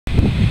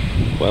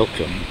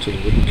Welcome to the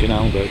Wooden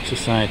Canal Boat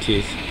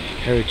Society's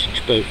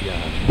Heritage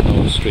Boatyard,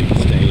 Knowl Street,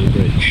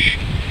 Stalybridge.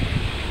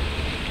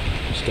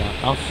 We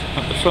start off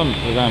at the front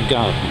with our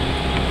garden.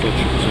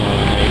 Unfortunately, some of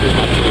our neighbours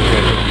had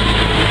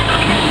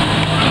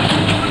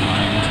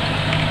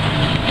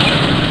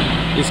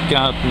to This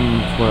garden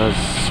was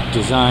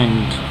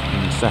designed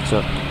and set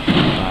up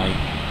by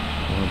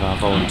one of our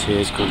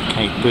volunteers called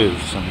Kate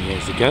Booth some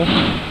years ago,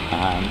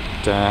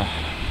 and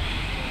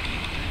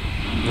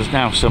there's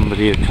now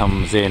somebody who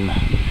comes in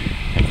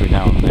every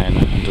now and then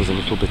and does a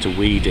little bit of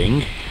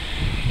weeding,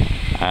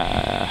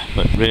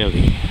 but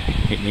really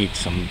it needs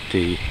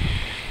somebody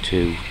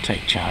to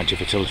take charge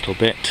of it a little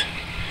bit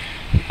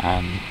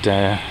and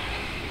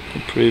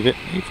improve it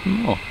even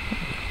more.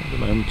 At the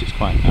moment it's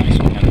quite nice.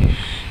 We had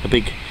a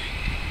big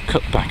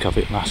cutback of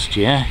it last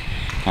year,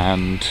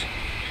 and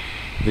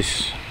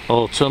this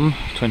autumn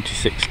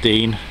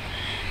 2016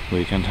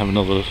 we're going to have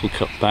another little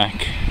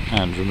cutback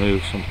and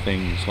remove some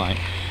things, like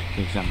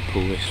for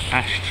example this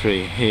ash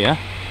tree here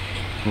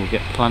will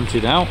get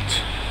planted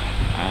out,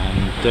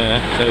 and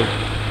so it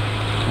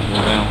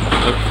will now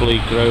hopefully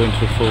grow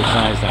into a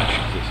full-sized ash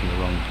because it's in the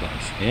wrong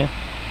place here.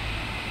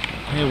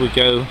 Here we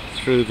go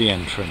through the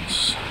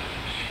entrance.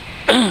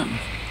 And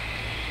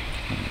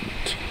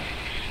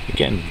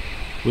again,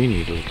 we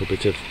need a little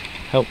bit of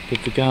help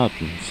with the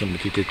garden.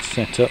 Somebody did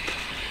set up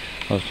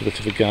a little bit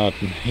of a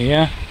garden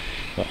here,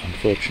 but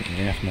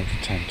unfortunately I haven't had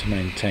the time to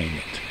maintain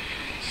it.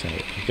 So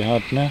a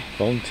gardener,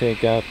 volunteer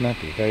gardener,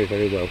 be very,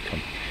 very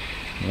welcome.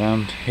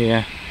 Around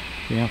here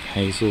we have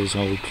Hazel's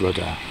old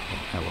rudder or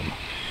helm,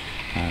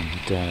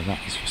 and that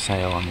is for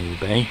sale on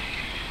eBay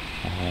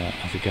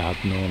as a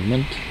garden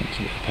ornament. It's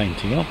a bit of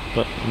painting up,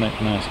 but it'll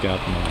make a nice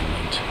garden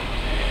ornament.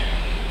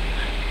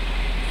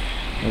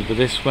 Over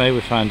this way we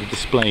find a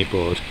display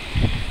board.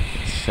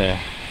 It's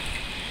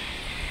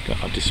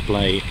got a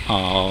display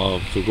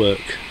of the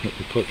work that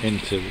we put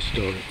into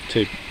restore it,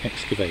 to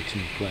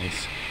excavating the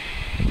place.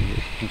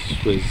 This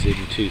was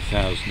in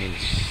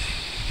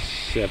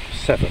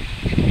 2007.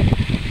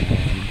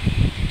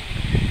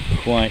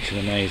 Quite an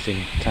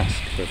amazing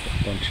task for a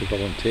bunch of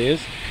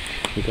volunteers.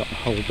 We got the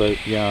whole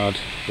boatyard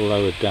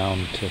lowered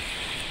down to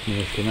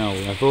near canal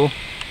level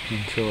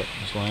until it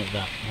was like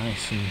that,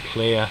 nice and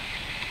clear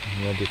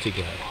and ready to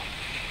go.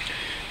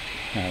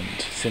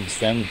 And since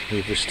then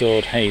we've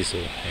restored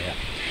Hazel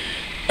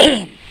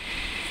here.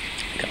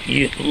 Got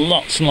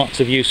lots and lots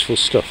of useful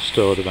stuff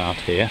stored about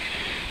here.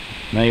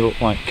 May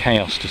look like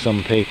chaos to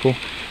some people,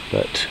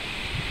 but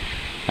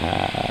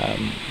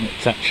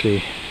it's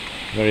actually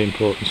very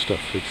important stuff.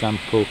 For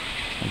example,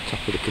 on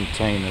top of the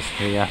containers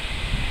here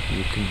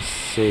you can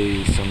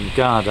see some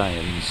guard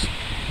irons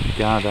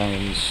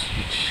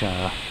which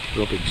are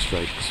rubbing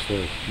strokes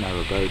for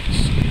narrow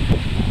boats.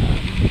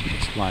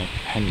 It's like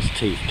hen's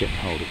teeth getting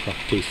hold of a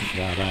decent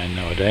guard iron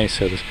nowadays,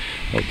 so there's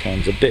all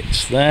kinds of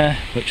bits there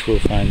which we'll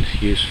find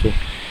useful.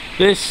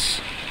 This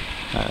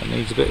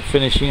needs a bit of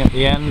finishing at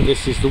the end.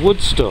 This is the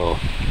wood store,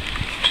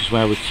 which is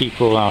where we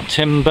keep all our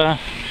timber,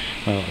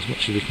 well, as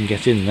much as we can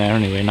get in there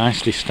anyway,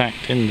 nicely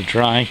stacked in the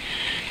dry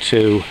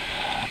to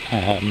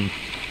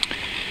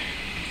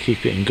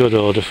keep it in good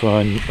order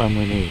for when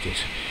we need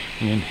it.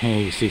 And in here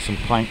you see some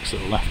planks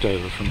that are left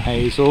over from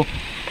Hazel,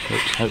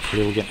 which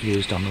hopefully will get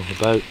used on other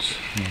boats,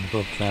 and then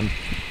above them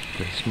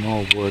there's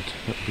more wood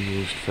that we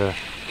used for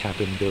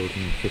cabin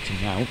building and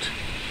fitting out.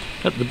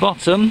 At the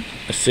bottom,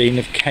 a scene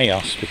of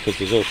chaos because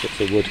there's all sorts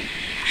of wood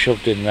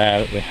shoved in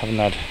there that we haven't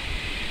had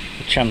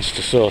a chance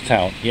to sort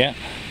out yet,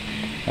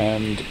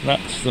 and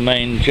that's the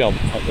main job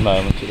at the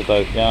moment of the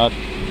boatyard,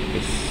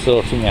 is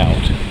sorting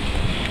out.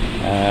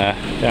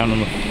 Down on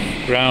the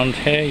ground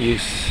here you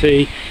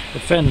see a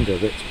fender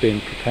that's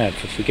been prepared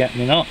for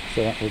forget-me-not,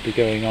 so that will be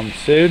going on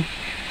soon.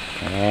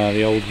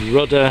 The old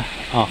rudder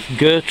off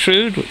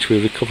Gertrude, which we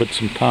recovered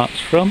some parts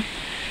from.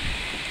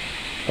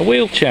 A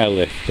wheelchair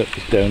lift that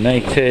was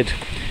donated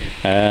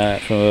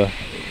from a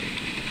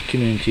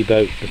community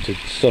boat that had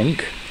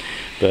sunk,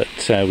 but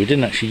we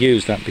didn't actually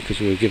use that because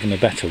we were given a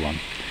better one.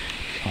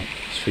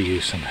 It's for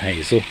use on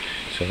Hazel,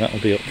 so that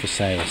will be up for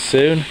sale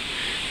soon.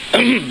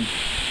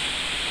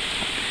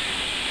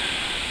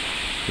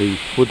 The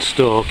wood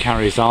store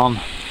carries on.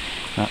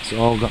 That's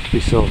all got to be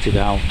sorted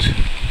out,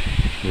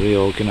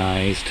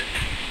 reorganised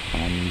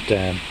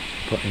and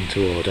put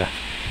into order.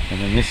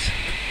 And then this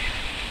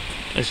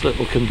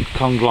little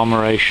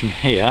conglomeration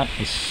here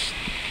is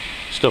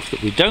stuff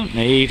that we don't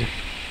need,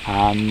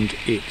 and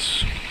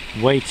it's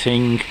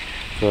waiting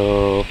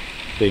for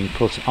being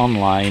put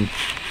online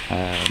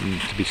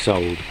to be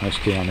sold,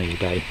 mostly on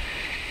eBay.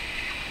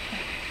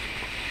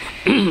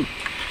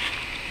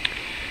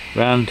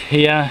 Round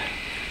here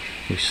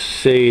we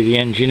see the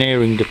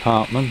engineering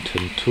department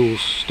and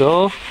tools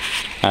store.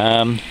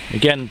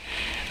 Again,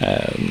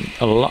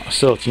 a lot of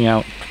sorting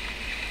out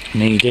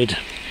needed,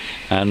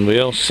 and we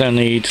also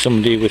need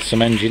somebody with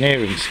some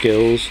engineering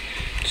skills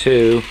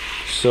to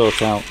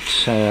sort out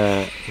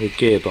the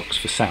gearbox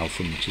for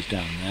Southam, which is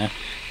down there.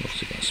 We've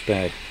also got a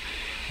spare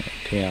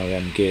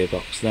PRM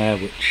gearbox there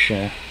which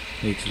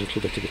needs a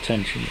little bit of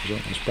attention. It was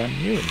almost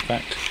brand new in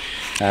fact.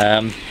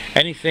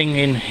 Anything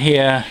in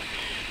here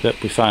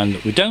that we find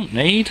that we don't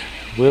need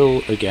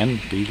will again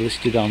be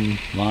listed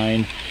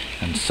online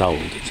and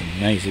sold. It's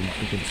amazing what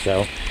we can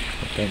sell.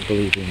 I don't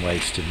believe in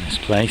waste in this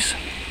place.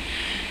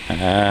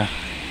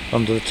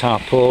 Under the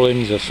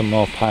tarpaulins are some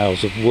more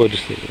piles of wood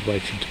that are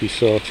waiting to be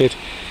sorted,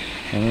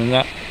 and then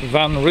that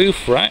van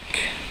roof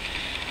rack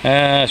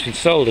has been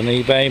sold on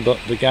eBay, but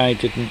the guy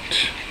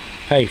didn't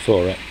pay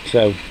for it,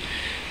 so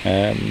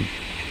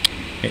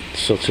it's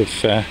sort of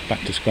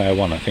back to square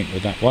one, I think,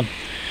 with that one.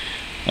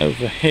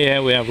 Over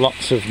here we have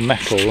lots of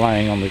metal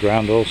lying on the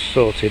ground, all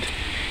sorted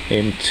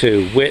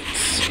into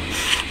widths,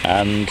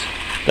 and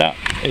that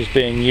is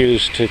being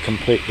used to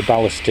complete the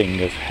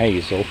ballasting of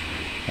Hazel.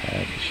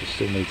 She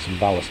still needs some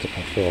ballast at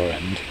her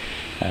forend,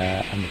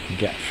 and we can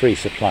get a free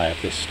supply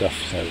of this stuff,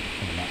 so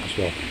we might as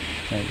well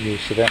make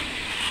use of it.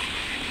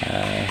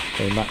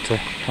 Going back to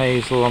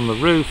Hazel on the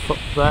roof up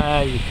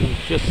there, you can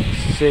just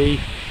see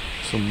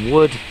some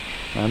wood,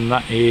 and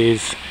that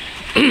is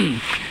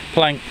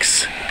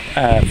planks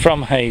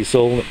from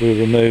Hazel that we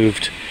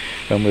removed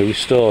when we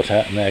restored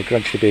her, and they're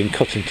gradually being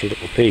cut into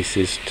little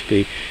pieces to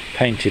be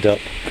painted up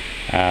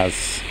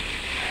as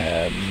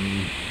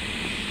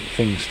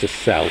things to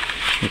sell.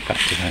 In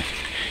fact, if I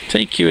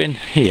take you in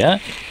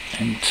here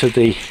into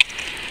the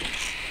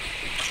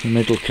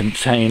middle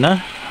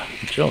container,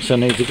 which also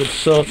needs a good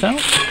sort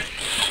out,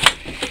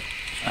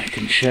 I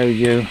can show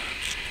you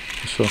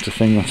the sort of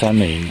thing that I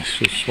mean. This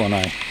was one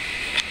I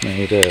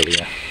made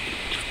earlier.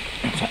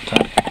 In fact,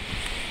 I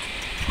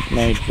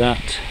made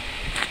that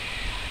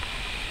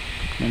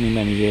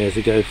many years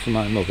ago for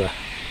my mother.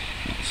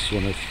 That's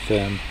one of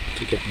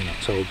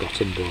forget-me-nots old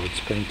bottom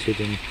boards painted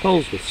in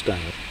Polesworth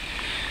style.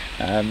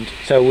 And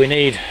so we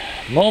need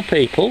more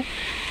people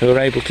who are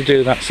able to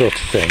do that sort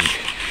of thing.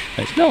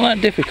 It's not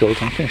that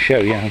difficult, I can show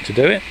you how to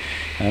do it,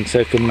 and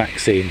so can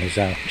Maxine, who's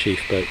our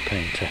chief boat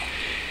painter.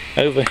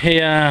 Over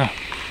here,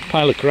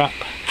 pile of crap,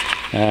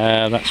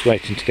 that's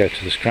waiting to go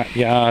to the scrap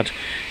yard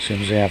as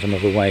soon as we have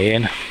another way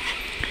in.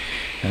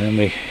 And then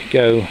we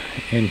go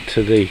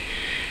into the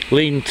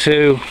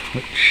lean-to,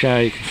 which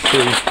you can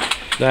see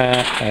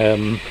there,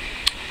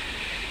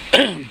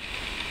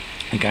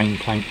 a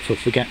gangplank for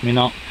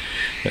forget-me-not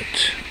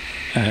that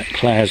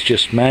Claire's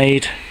just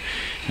made,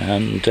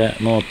 and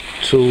more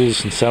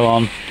tools and so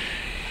on.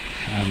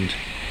 And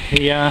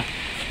here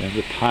we have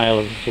a pile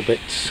of little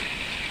bits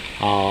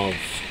of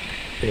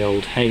the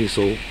old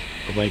Hazel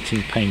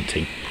awaiting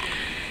painting.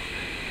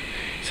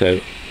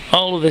 So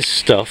all of this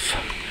stuff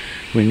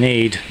we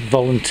need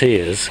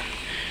volunteers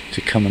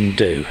to come and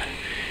do.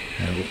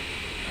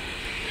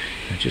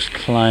 I'll just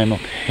climb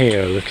up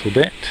here a little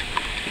bit,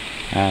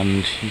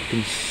 and you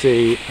can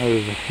see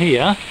over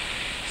here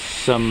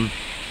some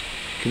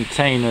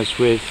containers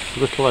with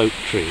little oak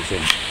trees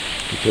in,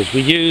 because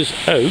we use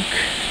oak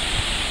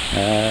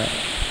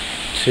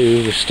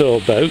to restore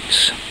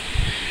boats,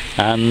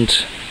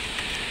 and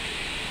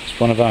it's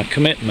one of our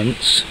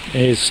commitments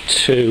is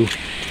to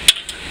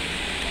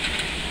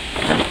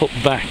put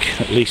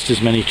back at least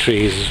as many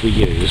trees as we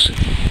use.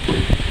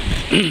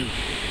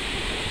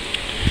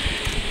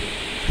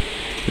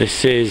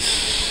 This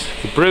is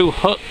the brew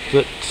hut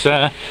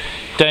that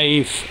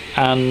Dave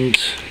and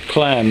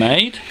Claire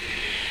made,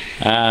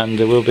 and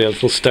there will be a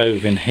little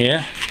stove in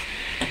here,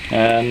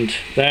 and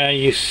there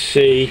you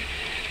see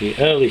the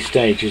early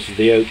stages of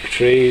the oak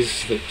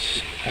trees that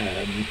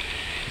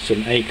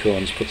some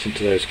acorns put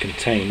into those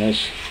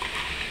containers,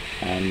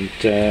 and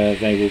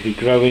they will be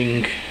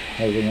growing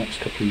over the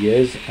next couple of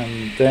years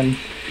and then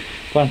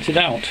planted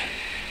out.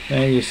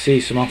 There you see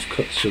some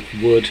offcuts of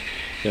wood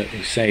that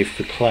we saved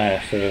for Claire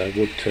for her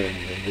wood turning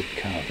and wood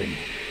carving.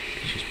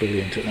 She's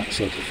brilliant at that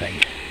sort of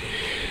thing.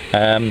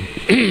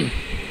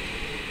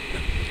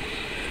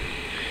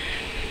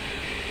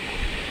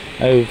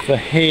 Over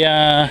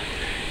here,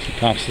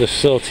 part of the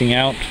sorting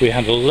out, we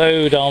had a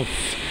load of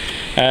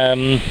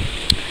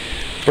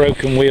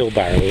broken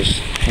wheelbarrows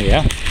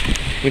here.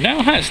 We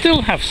now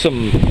still have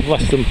some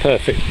less than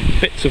perfect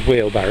bits of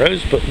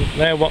wheelbarrows, but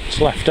they're what's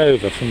left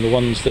over from the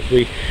ones that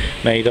we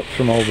made up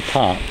from all the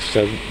parts,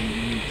 so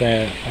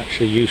they're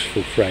actually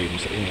useful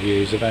frames that we'll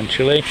use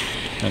eventually.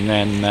 And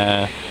then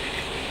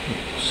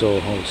saw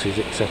horses,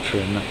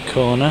 etc. in that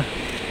corner.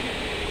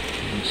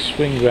 And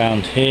swing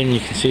round here and you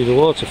can see the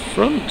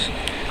waterfront.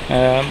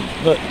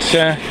 But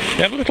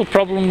we have a little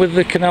problem with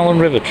the Canal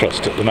and River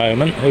Trust at the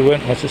moment, who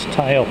won't let us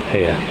tie up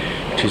here,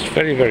 which is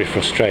very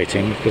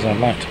frustrating, because I'd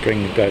like to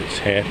bring the boats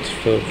here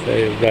for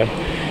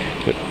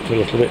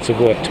little bits of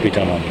work to be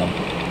done on them.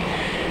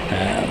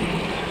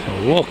 So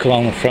we walk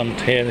along the front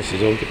here. This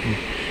is all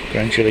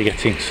gradually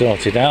getting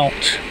sorted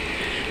out.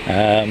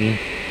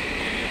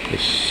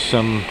 There's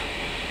some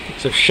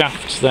bits of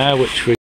shafts there which we